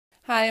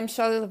Hi, I'm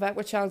Shelley Levette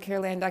with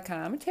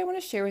childcareland.com. Today I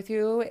want to share with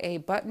you a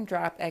button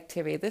drop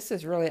activity. This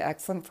is really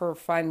excellent for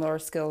fine motor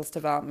skills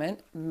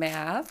development,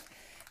 math,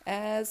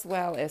 as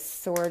well as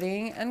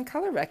sorting and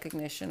color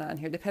recognition on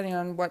here, depending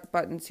on what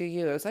buttons you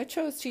use. I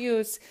chose to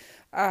use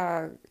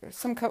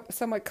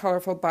somewhat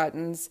colorful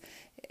buttons,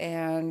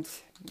 and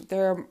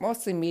they're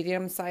mostly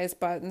medium-sized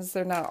buttons.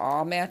 They're not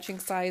all matching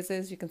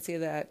sizes. You can see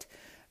that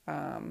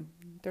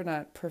they're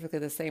not perfectly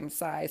the same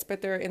size,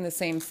 but they're in the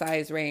same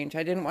size range.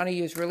 I didn't want to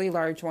use really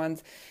large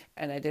ones,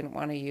 and I didn't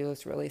want to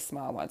use really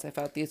small ones. I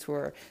felt these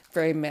were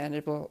very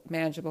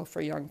manageable for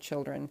young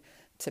children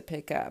to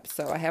pick up.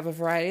 So I have a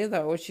variety of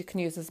those. You can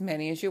use as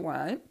many as you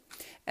want.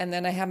 And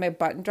then I have my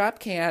button drop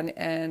can,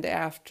 and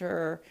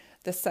after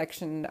this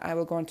section, I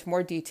will go into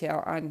more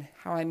detail on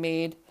how I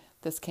made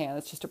this can.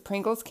 It's just a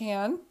Pringles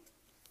can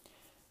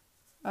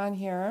on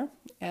here,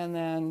 and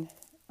then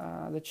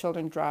the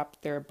children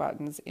drop their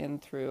buttons in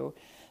through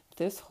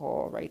this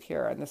hole right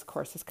here, and this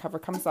cover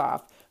comes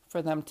off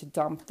for them to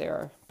dump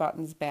their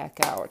buttons back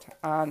out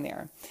on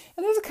there.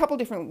 And there's a couple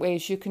different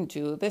ways you can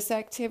do this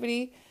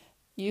activity.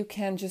 You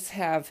can just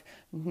have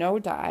no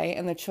die,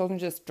 and the children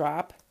just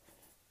drop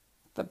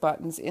the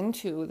buttons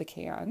into the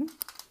can.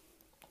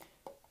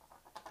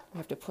 You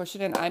have to push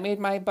it in. I made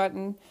my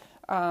button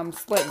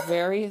slit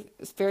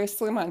very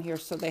slim on here,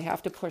 so they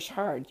have to push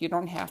hard. You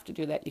don't have to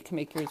do that. You can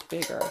make yours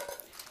bigger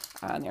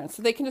on there. And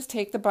so they can just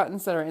take the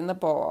buttons that are in the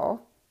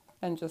bowl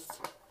and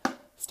just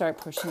start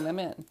pushing them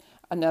in.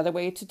 Another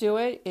way to do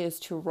it is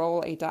to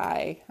roll a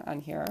die on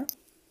here.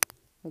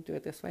 We'll do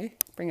it this way.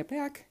 Bring it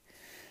back.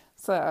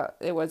 So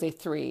it was a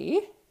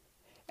 3,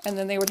 and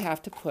then they would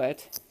have to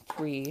put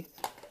 3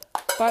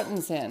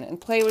 buttons in,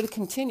 and play would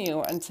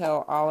continue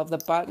until all of the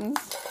buttons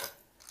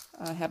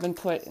have been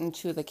put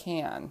into the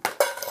can.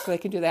 So they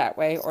can do that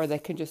way, or they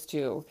can just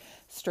do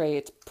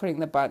straight putting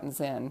the buttons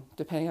in,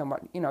 depending on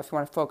what, if you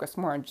want to focus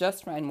more on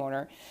just fine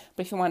motor.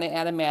 But if you want to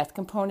add a math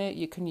component,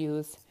 you can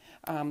use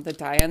the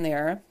die on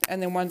there.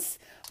 And then once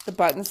the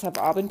buttons have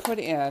all been put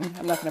in,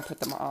 I'm not going to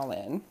put them all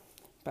in,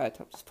 but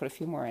I'll just put a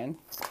few more in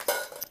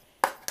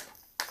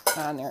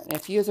on there. And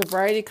if you use a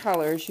variety of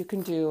colors, you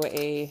can do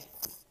a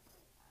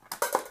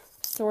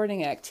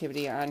sorting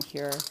activity on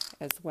here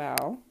as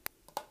well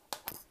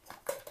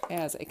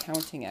as a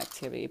counting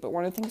activity. But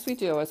one of the things we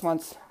do is,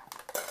 once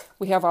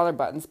we have all our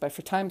buttons, but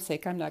for time's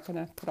sake, I'm not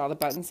going to put all the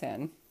buttons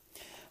in.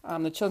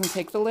 The children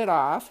take the lid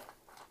off,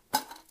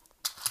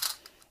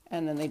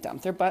 and then they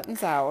dump their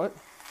buttons out.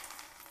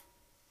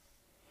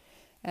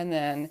 And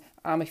then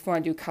if you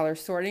want to do color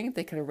sorting,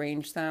 they could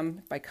arrange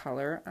them by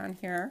color on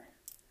here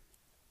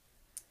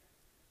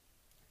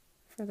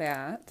for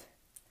that.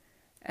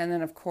 And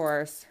then, of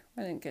course,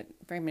 I didn't get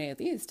very many of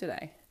these, did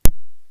I?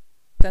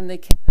 Then they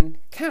can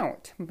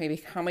count, maybe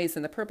how many's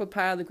in the purple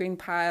pile, the green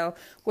pile,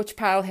 which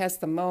pile has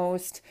the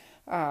most,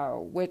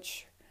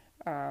 which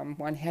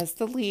one has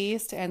the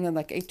least, and then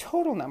like a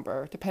total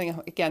number, depending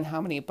on, again, how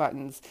many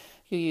buttons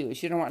you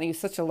use. You don't want to use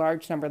such a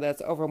large number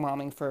that's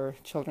overwhelming for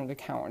children to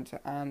count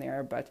on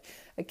there. But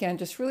again,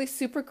 just really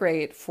super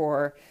great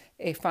for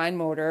a fine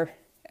motor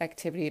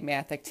activity,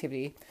 math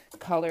activity,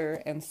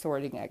 color and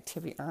sorting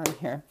activity on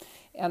here.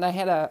 And I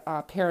had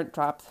a parent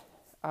drop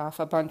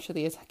off a bunch of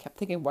these. I kept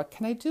thinking, what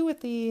can I do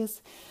with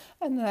these?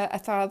 And then I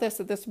thought of this,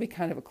 that this would be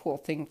kind of a cool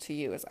thing to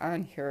use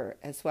on here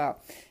as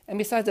well. And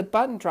besides a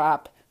button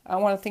drop,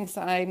 one of the things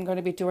that I'm going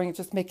to be doing is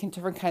just making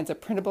different kinds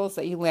of printables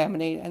that you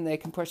laminate and they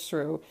can push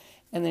through,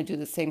 and then do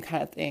the same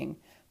kind of thing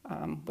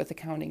with the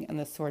counting and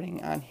the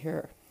sorting on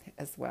here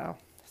as well.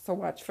 So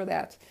watch for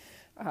that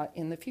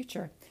in the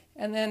future.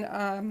 And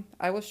then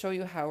I will show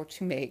you how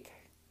to make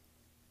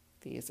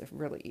these are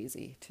really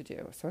easy to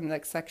do. So in the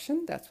next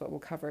section, that's what we'll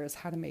cover, is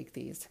how to make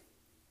these.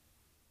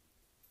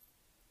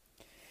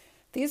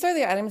 These are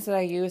the items that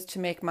I used to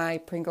make my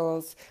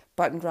Pringles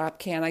button drop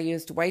can. I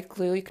used white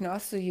glue. You can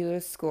also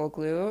use school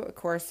glue, of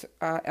course,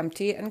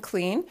 empty and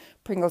clean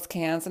Pringles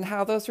cans. And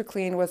how those were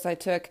cleaned was, I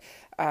took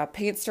a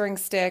paint stirring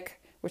stick,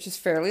 which is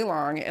fairly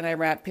long, and I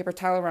wrapped paper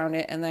towel around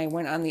it, and I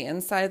went on the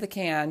inside of the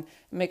can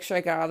and make sure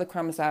I got all the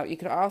crumbs out. You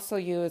could also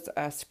use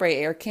a spray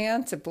air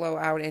can to blow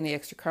out any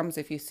extra crumbs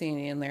if you see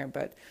any in there,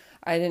 but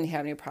I didn't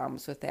have any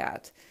problems with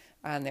that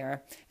on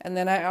there. And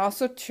then I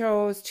also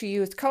chose to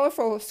use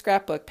colorful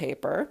scrapbook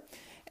paper,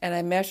 and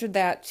I measured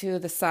that to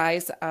the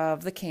size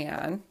of the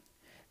can,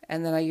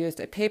 and then I used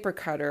a paper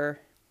cutter.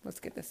 Let's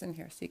get this in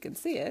here so you can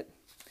see it.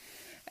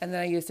 And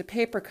then I used a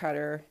paper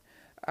cutter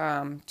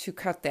to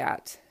cut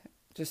that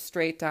just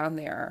straight down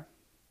there.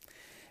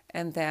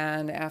 And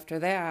then after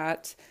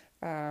that,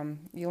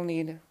 you'll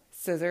need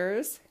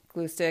scissors,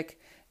 glue stick,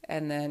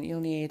 and then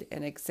you'll need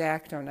an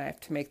X-Acto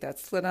knife to make that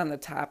slit on the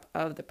top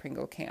of the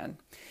Pringle can.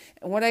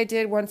 And what I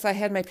did once I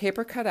had my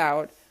paper cut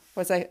out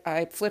was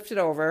I flipped it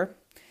over,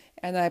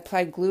 and I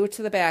applied glue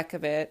to the back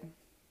of it,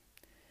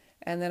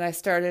 and then I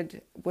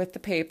started with the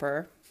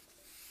paper.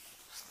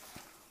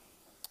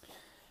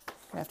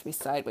 I have to be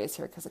sideways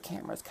here because the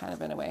camera is kind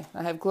of in the way.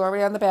 I have glue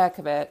already on the back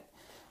of it.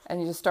 And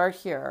you just start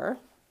here.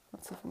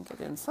 Let's see if we can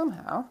get in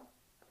somehow.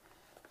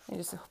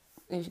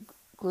 You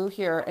glue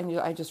here, and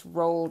I just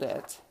rolled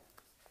it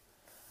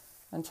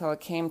until it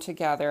came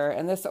together.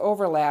 And this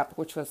overlap,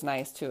 which was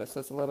nice too,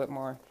 so it's a little bit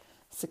more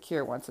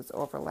secure once it's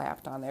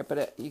overlapped on there.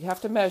 But you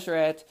have to measure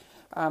it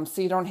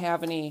so you don't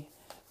have any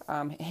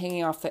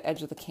hanging off the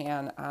edge of the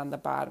can on the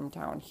bottom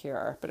down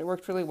here. But it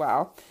worked really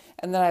well.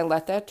 And then I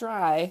let that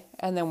dry,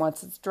 and then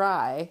once it's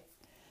dry,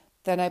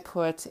 then I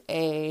put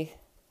a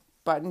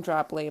button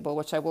drop label,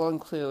 which I will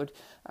include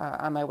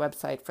on my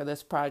website for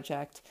this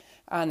project,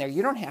 on there.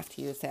 You don't have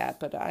to use that,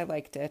 but I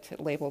liked it. It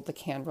labeled the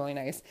can really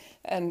nice.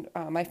 And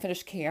my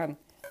finished can,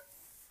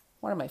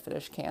 one of my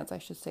finished cans, I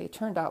should say,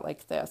 turned out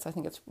like this. I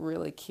think it's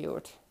really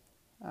cute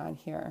on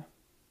here.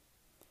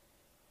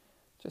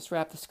 Just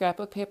wrap the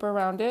scrapbook paper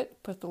around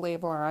it, put the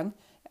label on,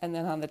 and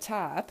then on the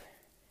top,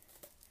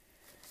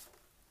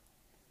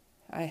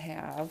 I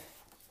have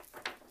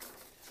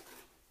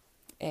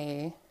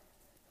a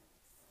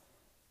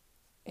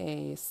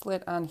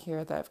slit on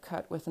here that I've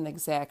cut with an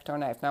X-Acto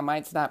knife. Now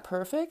mine's not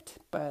perfect,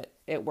 but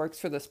it works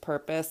for this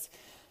purpose.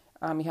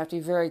 You have to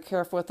be very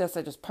careful with this.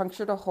 I just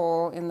punctured a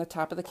hole in the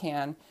top of the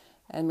can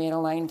and made a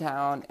line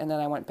down, and then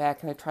I went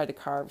back and I tried to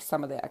carve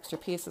some of the extra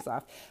pieces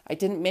off. I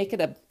didn't make it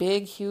a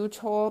big, huge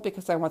hole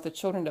because I want the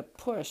children to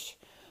push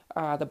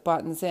the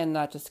buttons in,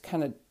 not just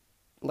kind of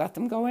let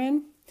them go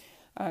in,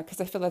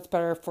 because I feel that's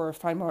better for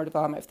fine motor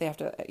development if they have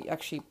to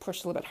actually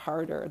push a little bit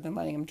harder than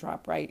letting them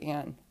drop right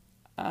in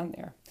on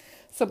there.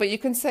 So, but you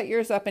can set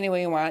yours up any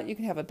way you want. You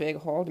can have a big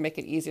hole to make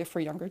it easier for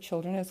younger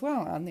children as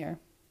well on there.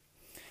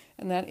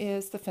 And that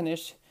is the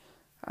finished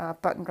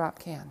button drop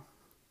can.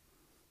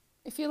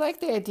 If you like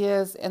the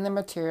ideas and the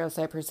materials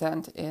I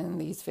present in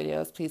these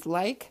videos, please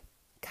like,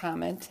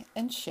 comment,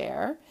 and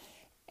share.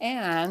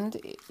 And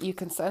you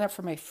can sign up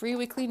for my free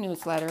weekly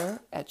newsletter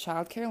at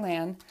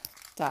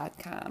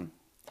childcareland.com.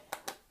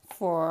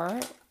 For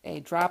a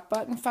drop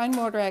button fine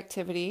motor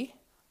activity,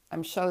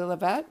 I'm Shelley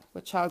Levette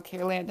with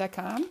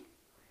childcareland.com.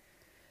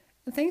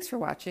 And thanks for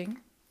watching.